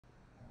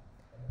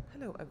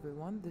Hello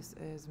everyone, this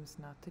is Miss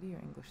Natally, your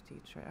English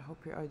teacher. I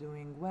hope you are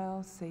doing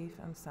well, safe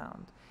and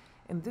sound.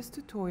 In this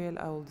tutorial,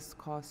 I will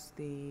discuss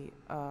the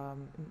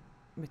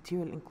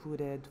material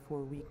included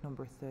for week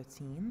number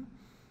 13.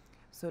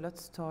 So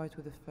let's start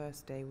with the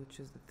first day, which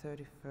is the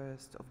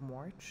 31st of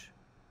March.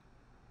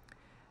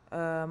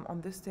 On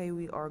this day,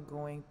 we are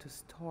going to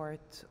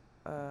start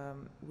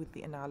with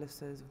the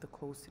analysis of the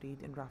close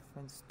read in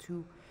reference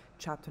to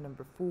chapter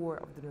number 4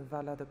 of the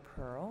novella The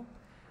Pearl.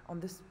 On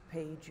this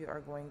page, you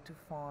are going to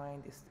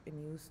find a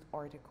news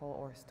article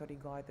or study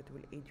guide that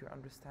will aid your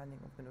understanding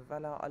of the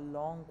novella,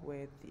 along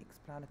with the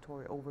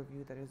explanatory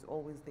overview that is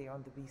always there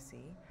on the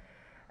BC.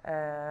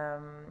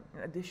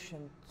 In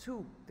addition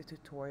to the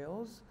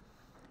tutorials,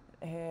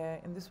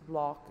 in this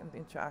block, in the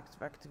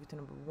interactive activity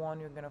number 1,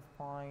 you're going to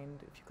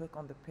find, if you click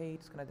on the page,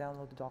 it's going to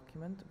download the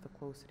document of the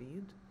close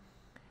read.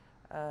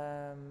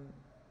 And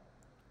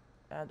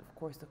of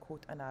course, the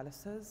quote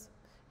analysis.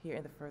 Here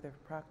in the further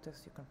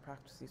practice, you can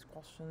practice these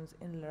questions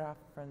in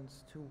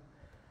reference to,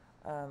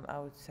 I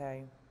would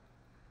say,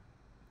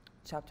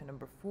 chapter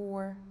number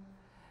 4.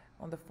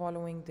 On the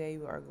following day,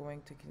 we are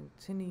going to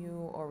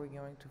continue, or we're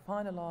going to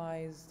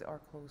finalize our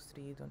close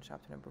read on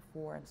chapter number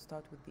 4 and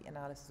start with the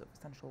analysis of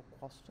essential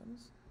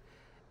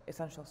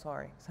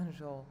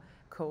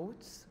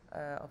quotes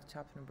of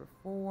chapter number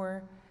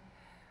 4.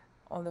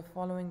 On the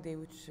following day,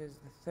 which is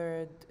the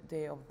third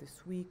day of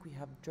this week, we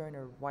have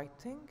journal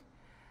writing,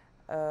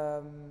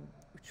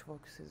 which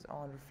focuses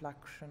on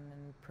reflection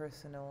and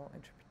personal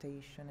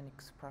interpretation and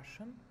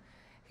expression.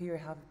 Here I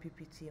have a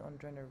PPT on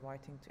journal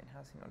writing to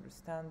enhance your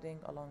understanding,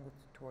 along with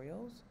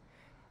tutorials.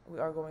 We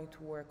are going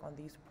to work on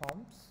these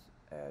prompts,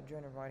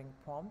 journal writing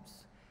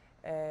prompts.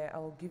 I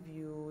will give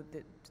you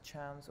the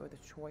chance or the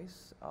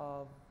choice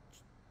of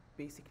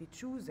basically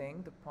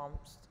choosing the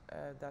prompts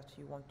that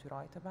you want to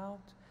write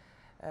about.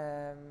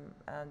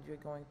 And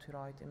you're going to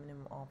write a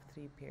minimum of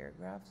 3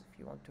 paragraphs. If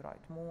you want to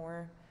write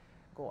more,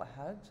 go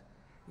ahead.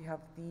 You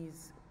have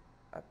these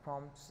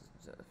prompts,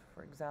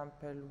 for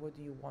example, what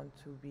do you want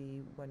to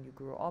be when you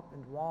grow up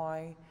and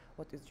why?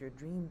 What is your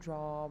dream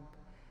job?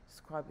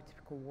 Describe a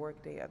typical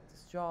work day at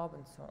this job,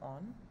 and so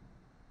on.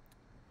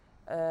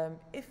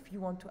 If you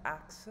want to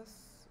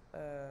access,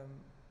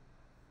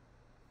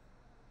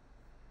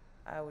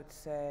 I would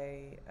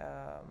say,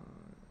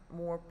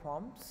 more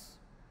prompts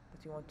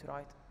that you want to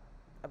write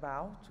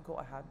about, go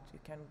ahead. You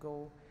can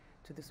go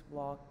to this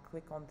blog,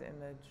 click on the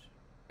image.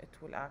 It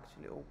will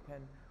actually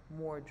open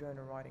more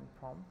journal writing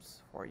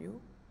prompts for you.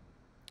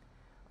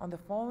 On the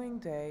following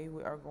day,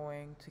 we are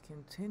going to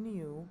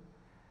continue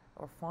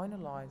or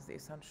finalize the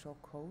essential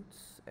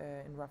quotes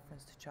in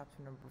reference to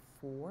chapter number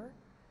 4.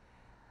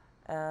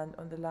 And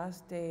on the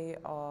last day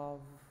of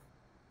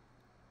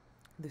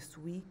this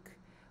week,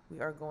 we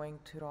are going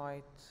to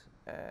write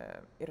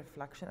a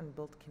reflection and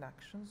build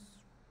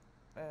connections.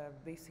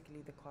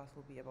 Basically, the class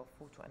will be about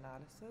photo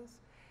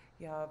analysis.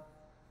 You have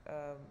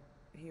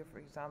here, for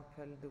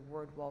example, the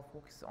word wall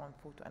focuses on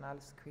photo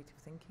analysis, creative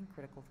thinking,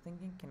 critical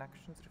thinking,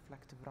 connections,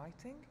 reflective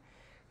writing.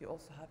 You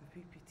also have a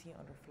PPT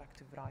on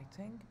reflective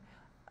writing,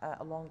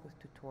 along with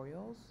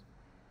tutorials.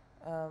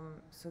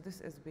 So this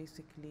is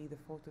basically the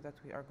photo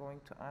that we are going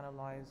to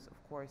analyze,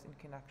 of course, in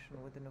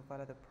connection with the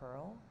novella The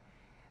Pearl.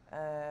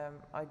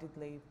 I did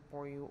lay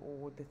for you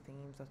all the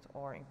themes that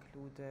are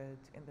included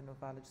in the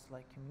novella, just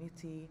like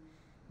community,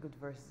 good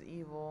versus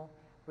evil,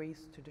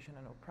 race, tradition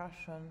and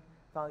oppression,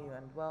 value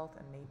and wealth,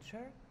 and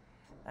nature.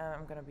 And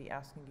I'm going to be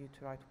asking you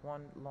to write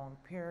one long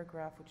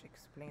paragraph which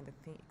explains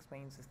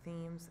the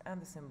themes and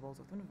the symbols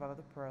of the novella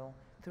The Pearl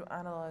through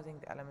analyzing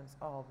the elements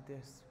of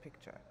this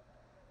picture.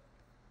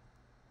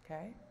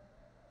 Okay?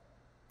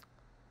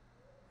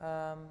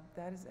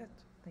 That is it.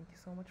 Thank you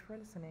so much for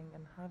listening,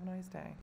 and have a nice day.